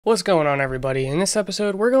What's going on, everybody? In this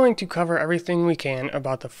episode, we're going to cover everything we can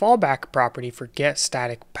about the fallback property for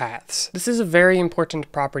getStaticPaths. This is a very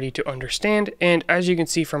important property to understand, and as you can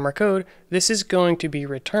see from our code, this is going to be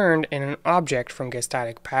returned in an object from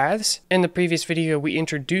getStaticPaths. In the previous video, we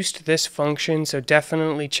introduced this function, so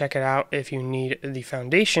definitely check it out if you need the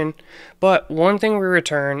foundation. But one thing we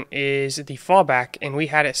return is the fallback, and we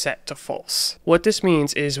had it set to false. What this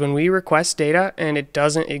means is when we request data and it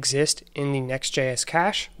doesn't exist in the Next.js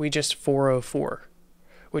cache, we just 404,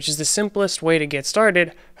 which is the simplest way to get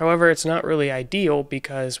started. However, it's not really ideal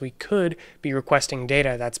because we could be requesting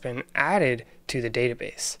data that's been added to the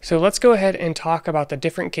database. So let's go ahead and talk about the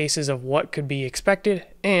different cases of what could be expected,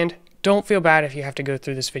 and don't feel bad if you have to go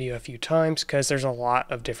through this video a few times because there's a lot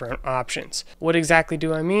of different options. What exactly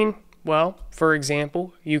do I mean? Well, for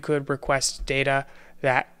example, you could request data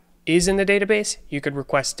that is in the database. You could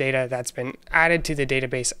request data that's been added to the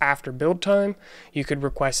database after build time. You could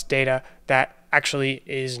request data that actually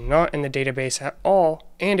is not in the database at all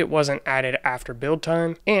and it wasn't added after build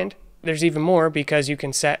time. And there's even more because you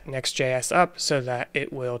can set Next.js up so that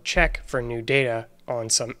it will check for new data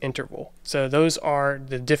on some interval. So those are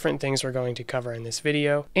the different things we're going to cover in this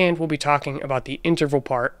video, and we'll be talking about the interval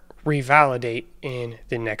part, revalidate, in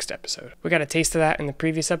the next episode. We got a taste of that in the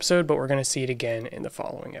previous episode, but we're going to see it again in the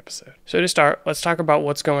following episode. So to start, let's talk about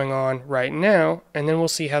what's going on right now, and then we'll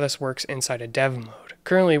see how this works inside of dev mode.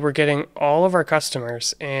 Currently, we're getting all of our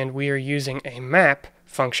customers, and we are using a map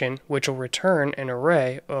function, which will return an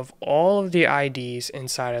array of all of the IDs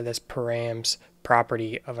inside of this params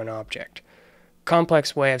property of an object.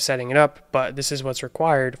 Complex way of setting it up, but this is what's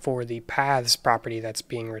required for the paths property that's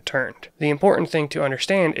being returned. The important thing to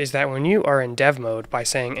understand is that when you are in dev mode by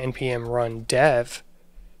saying npm run dev,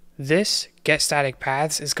 this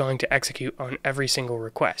getStaticPaths is going to execute on every single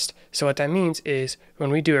request. So what that means is when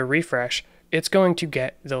we do a refresh, it's going to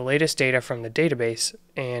get the latest data from the database,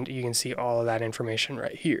 and you can see all of that information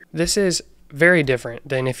right here. This is very different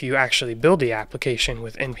than if you actually build the application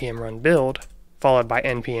with npm run build followed by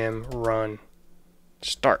npm run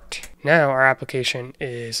start. Now our application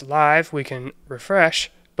is live, we can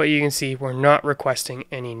refresh, but you can see we're not requesting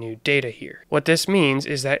any new data here. What this means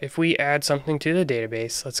is that if we add something to the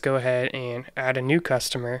database, let's go ahead and add a new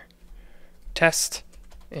customer, test,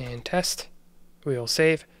 and test, we will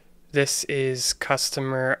save. This is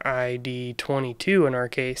customer ID 22 in our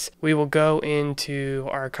case. We will go into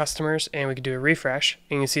our customers and we can do a refresh,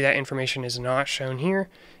 and you can see that information is not shown here.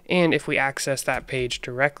 And if we access that page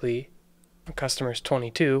directly, customers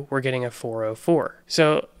 22, we're getting a 404.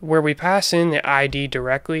 So where we pass in the ID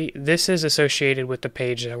directly, this is associated with the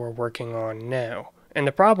page that we're working on now. And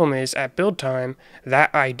the problem is at build time,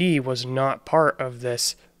 that ID was not part of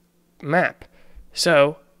this map.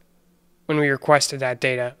 So when we requested that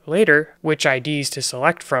data later, which IDs to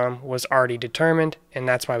select from was already determined, and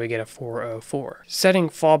that's why we get a 404. Setting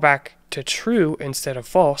fallback to true instead of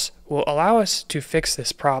false will allow us to fix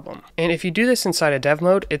this problem. And if you do this inside of dev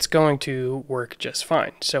mode, it's going to work just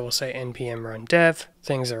fine. So we'll say npm run dev,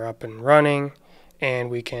 things are up and running, and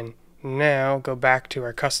we can now go back to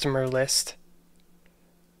our customer list,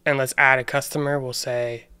 and let's add a customer. We'll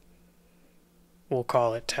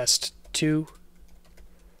call it test2,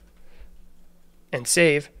 and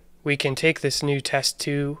save. We can take this new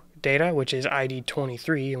test2 data, which is ID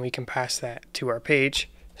 23, and we can pass that to our page.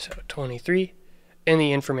 So 23, and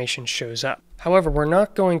the information shows up. However, we're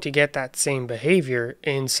not going to get that same behavior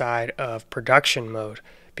inside of production mode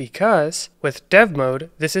because with dev mode,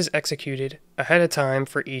 this is executed ahead of time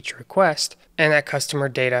for each request, and that customer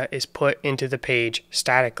data is put into the page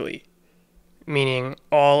statically, meaning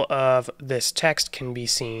all of this text can be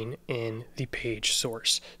seen in the page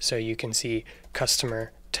source. So you can see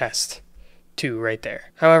customer test 2 right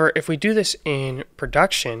there. However, if we do this in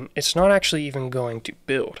production, it's not actually even going to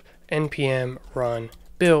build. npm run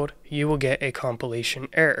build, you will get a compilation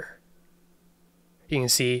error. You can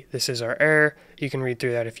see this is our error. You can read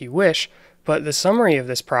through that if you wish, but the summary of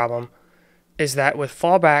this problem is that with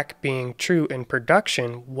fallback being true in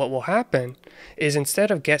production, what will happen is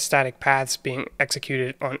instead of getStaticPaths being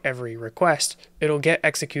executed on every request, it'll get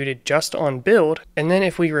executed just on build, and then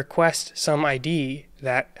if we request some ID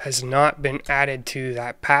that has not been added to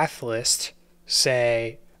that path list,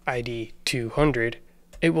 say ID 200,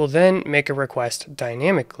 it will then make a request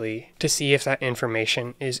dynamically to see if that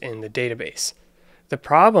information is in the database. The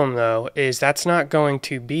problem though is that's not going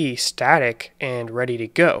to be static and ready to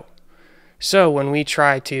go. So when we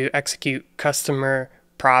try to execute customer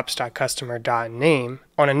props.customer.name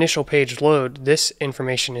on initial page load, this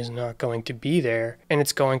information is not going to be there, and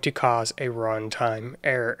it's going to cause a runtime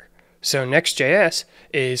error. So Next.js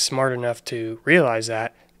is smart enough to realize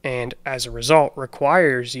that and as a result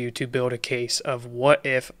requires you to build a case of what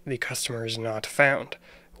if the customer is not found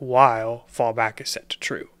while fallback is set to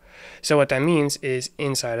true. So what that means is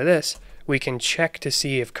inside of this, we can check to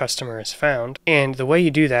see if customer is found. And the way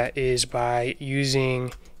you do that is by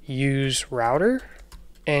using useRouter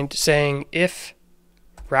and saying if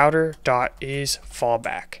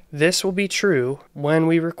router.isFallback. This will be true when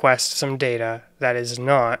we request some data that is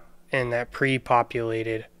not in that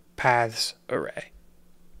pre-populated paths array.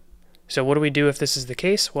 So what do we do if this is the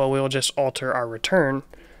case? Well, we'll just alter our return,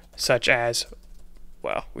 such as,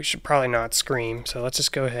 well, we should probably not scream, so let's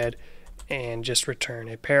just go ahead and just return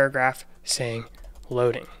a paragraph saying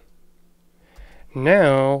loading.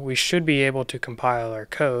 Now we should be able to compile our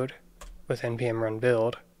code with npm run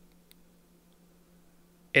build.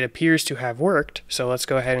 It appears to have worked, so let's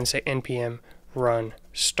go ahead and say npm run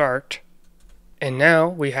start. And now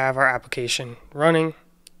we have our application running,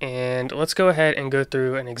 and let's go ahead and go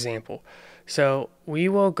through an example. So we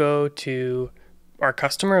will go to our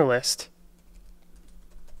customer list,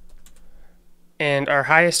 and our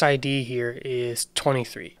highest ID here is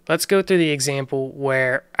 23. Let's go through the example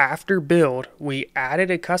where after build, we added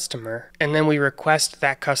a customer, and then we request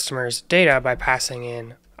that customer's data by passing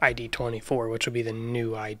in ID 24, which will be the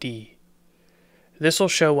new ID. This will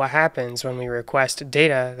show what happens when we request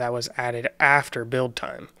data that was added after build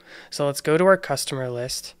time. So let's go to our customer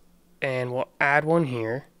list, and we'll add one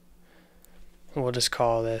here. We'll just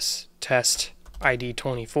call this test ID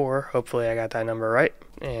 24. Hopefully I got that number right,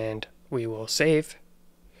 and we will save.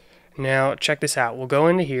 Now check this out. We'll go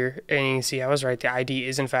into here, and you can see I was right. The ID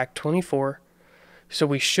is in fact 24. So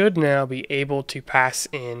we should now be able to pass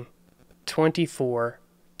in 24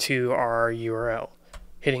 to our URL.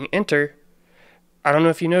 Hitting enter, I don't know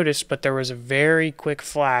if you noticed, but there was a very quick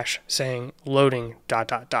flash saying loading ...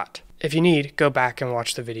 If you need, go back and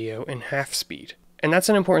watch the video in half speed. And that's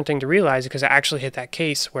an important thing to realize because I actually hit that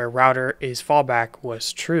case where router is fallback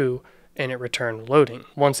was true and it returned loading.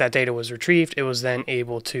 Once that data was retrieved, it was then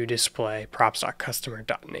able to display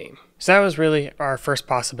props.customer.name. So that was really our first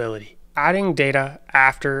possibility, adding data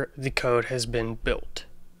after the code has been built.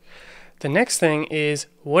 The next thing is,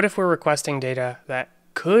 what if we're requesting data that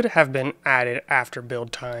could have been added after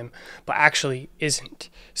build time, but actually isn't?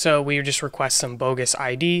 So we just request some bogus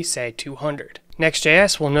ID, say 200.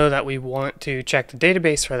 Next.js will know that we want to check the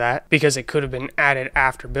database for that because it could have been added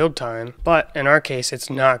after build time, but in our case, it's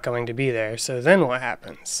not going to be there. So then what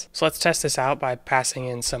happens? So let's test this out by passing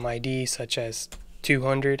in some ID such as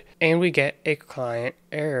 200, and we get a client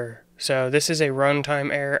error. So this is a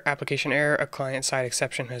runtime error, application error, a client-side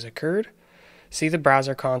exception has occurred. See the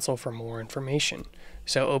browser console for more information.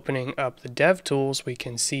 So opening up the dev tools, we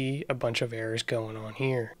can see a bunch of errors going on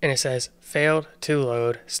here. And it says failed to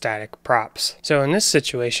load static props. So in this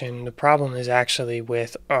situation, the problem is actually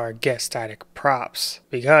with our getStaticPaths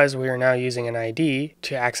because we are now using an ID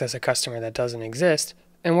to access a customer that doesn't exist,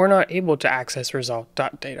 and we're not able to access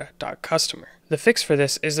result.data.customer. The fix for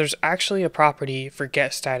this is there's actually a property for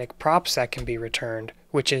getStaticProps that can be returned,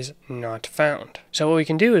 which is not found. So what we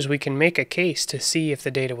can do is we can make a case to see if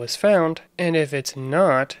the data was found, and if it's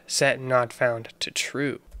not, set not found to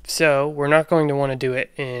true. So we're not going to want to do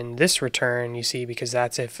it in this return, you see, because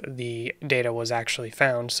that's if the data was actually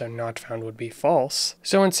found, so not found would be false.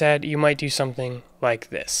 So instead, you might do something like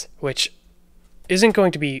this, which isn't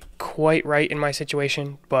going to be quite right in my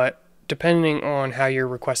situation, but depending on how you're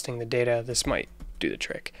requesting the data, this might do the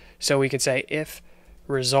trick. So we could say if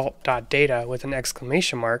result.data with an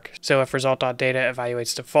exclamation mark. So if result.data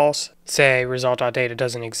evaluates to false, say result.data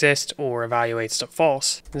doesn't exist or evaluates to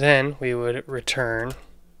false, then we would return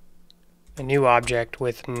a new object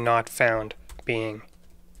with not found being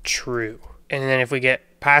true. And then if we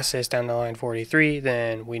get past this down to line 43,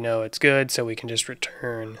 then we know it's good, so we can just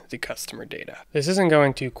return the customer data. This isn't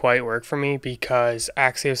going to quite work for me because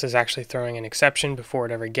Axios is actually throwing an exception before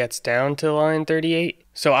it ever gets down to line 38.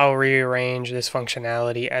 So I'll rearrange this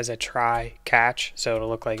functionality as a try catch. So it'll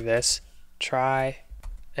look like this: try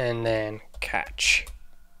and then catch.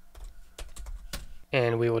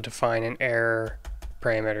 And we will define an error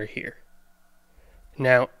parameter here.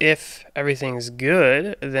 Now, if everything's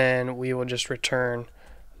good, then we will just return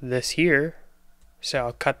this here. So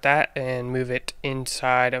I'll cut that and move it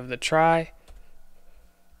inside of the try.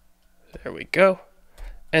 There we go.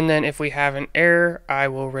 And then if we have an error, I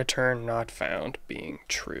will return not found being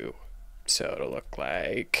true. So it'll look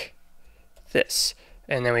like this.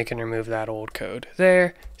 And then we can remove that old code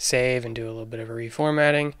there, save, and do a little bit of a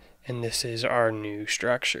reformatting. And this is our new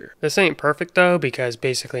structure. This ain't perfect though, because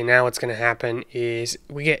basically now what's going to happen is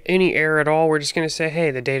we get any error at all, we're just going to say,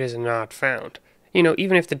 hey, the data is not found. You know,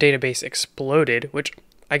 even if the database exploded, which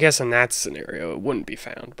I guess in that scenario, it wouldn't be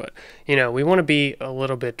found, but you know, we want to be a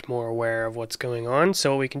little bit more aware of what's going on.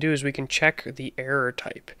 So what we can do is we can check the error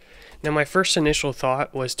type. Now, my first initial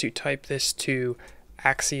thought was to type this to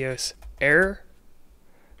Axios error,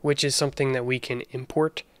 which is something that we can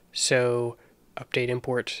import. So update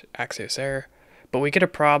import Axios error. But we get a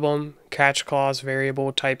problem, catch clause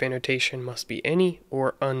variable type annotation must be any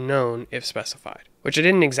or unknown if specified, which I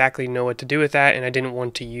didn't exactly know what to do with that, and I didn't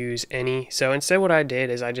want to use any. So instead what I did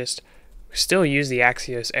is I just still used the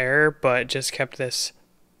Axios error, but just kept this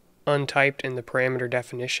untyped in the parameter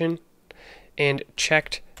definition and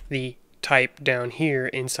checked the type down here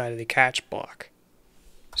inside of the catch block.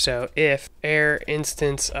 So if error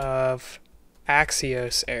instance of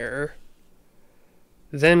Axios error,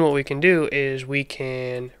 then what we can do is we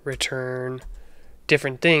can return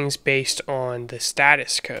different things based on the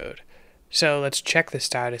status code. So let's check the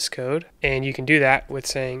status code, and you can do that with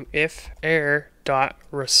saying if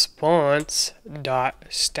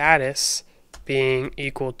error.response.status being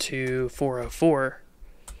equal to 404,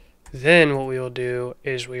 then what we will do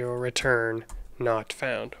is we will return not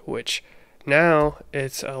found, which now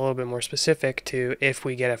it's a little bit more specific to if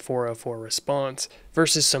we get a 404 response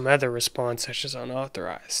versus some other response such as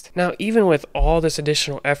unauthorized. Now, even with all this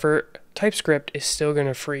additional effort, TypeScript is still going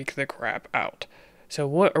to freak the crap out. So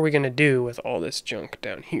what are we going to do with all this junk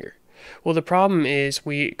down here? Well, the problem is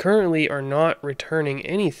we currently are not returning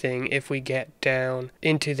anything if we get down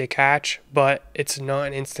into the catch, but it's not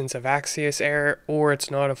an instance of Axios error or it's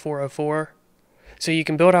not a 404. So you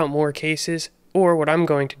can build out more cases. Or what I'm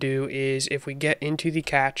going to do is if we get into the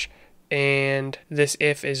catch and this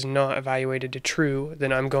if is not evaluated to true,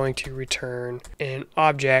 then I'm going to return an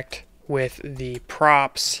object with the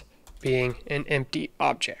props being an empty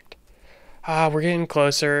object. We're getting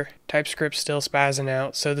closer. TypeScript's still spazzing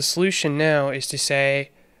out. So the solution now is to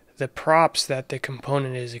say the props that the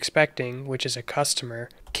component is expecting, which is a customer,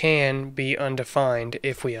 can be undefined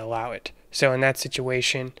if we allow it. So in that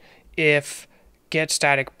situation, if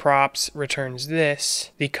getStaticProps returns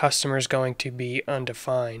this, the customer is going to be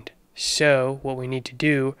undefined. So what we need to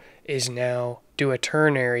do is now do a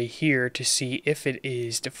ternary here to see if it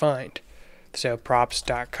is defined. So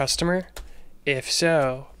props.customer, if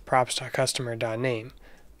so, props.customer.name.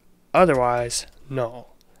 Otherwise, null.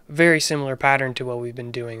 Very similar pattern to what we've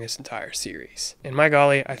been doing this entire series. And my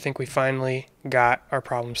golly, I think we finally got our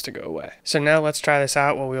problems to go away. So now let's try this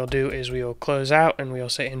out. What we'll do is we will close out and we'll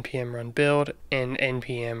say npm run build and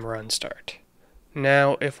npm run start.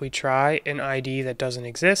 Now if we try an ID that doesn't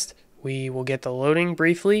exist, we will get the loading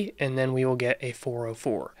briefly and then we will get a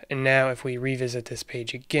 404. And now if we revisit this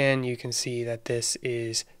page again, you can see that this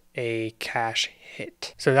is a cache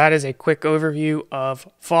hit. So that is a quick overview of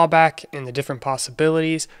fallback and the different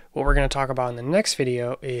possibilities. What we're going to talk about in the next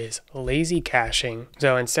video is lazy caching.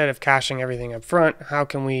 So instead of caching everything up front, how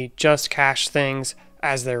can we just cache things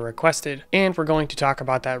as they're requested? And we're going to talk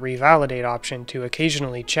about that revalidate option to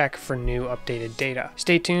occasionally check for new updated data.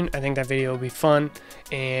 Stay tuned. I think that video will be fun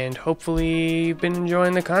and hopefully you've been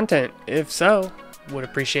enjoying the content. If so, would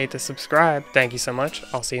appreciate the subscribe. Thank you so much.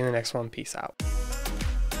 I'll see you in the next one. Peace out.